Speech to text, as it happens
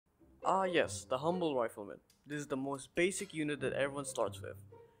Ah yes, the humble rifleman. This is the most basic unit that everyone starts with.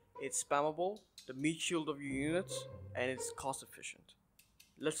 It's spammable, the meat shield of your units, and it's cost efficient.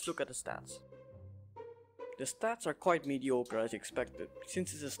 Let's look at the stats. The stats are quite mediocre as expected,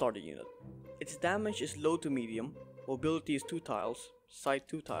 since it's a starter unit. Its damage is low to medium, mobility is 2 tiles, sight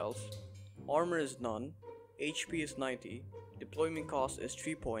 2 tiles, armor is none, HP is 90, deployment cost is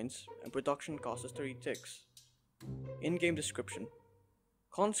 3 points, and production cost is 30 ticks. In-game description.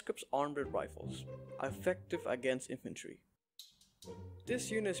 Conscripts armed with rifles, are effective against infantry. This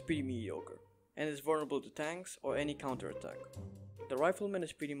unit is pretty mediocre, and is vulnerable to tanks or any counterattack. The Rifleman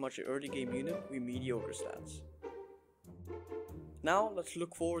is pretty much an early game unit with mediocre stats. Now let's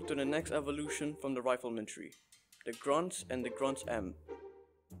look forward to the next evolution from the Rifleman tree, the Grunts and the Grunts M.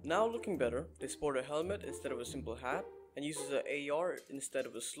 Now looking better, they sport a helmet instead of a simple hat, and uses an AR instead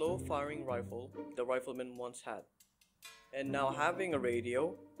of a slow firing rifle the Rifleman once had. And now having a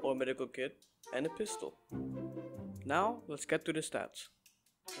radio or a medical kit and a pistol. Now let's get to the stats.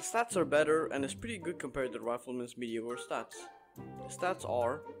 The stats are better and is pretty good compared to the Rifleman's mediocre stats. The stats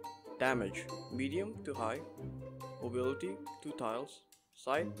are damage medium to high, mobility 2 tiles,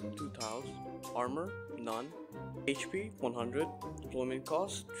 sight 2 tiles, armor none, HP 100, deployment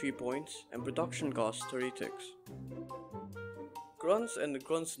cost 3 points, and production cost 30 ticks. Grunts and the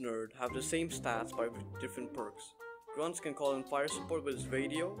Grunts nerd have the same stats but with different perks. Grunts can call in fire support with his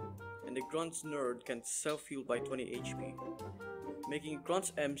radio, and the Grunts nerd can self-heal by 20 HP, making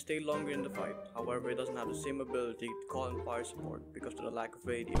Grunts M stay longer in the fight. However, it doesn't have the same ability to call in fire support because of the lack of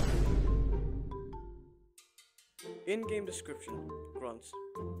radio. In-game description. Grunts.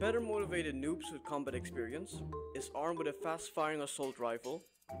 Better motivated noobs with combat experience, is armed with a fast-firing assault rifle,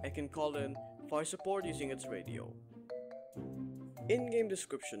 and can call in fire support using its radio. In-game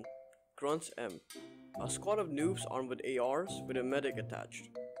description. Grunts M. A squad of noobs armed with ARs with a medic attached.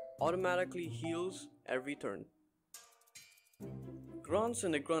 Automatically heals every turn. Grunts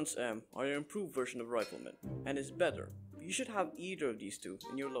and the Grunts M are an improved version of Riflemen, and is better. You should have either of these two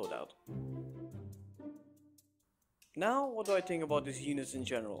in your loadout. Now, what do I think about these units in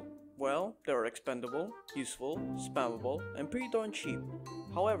general? Well, they are expendable, useful, spammable, and pretty darn cheap.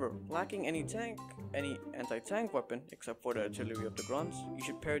 However, lacking any anti-tank weapon except for the artillery of the Grunts, you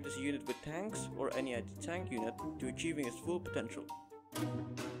should pair this unit with tanks or any anti-tank unit to achieving its full potential.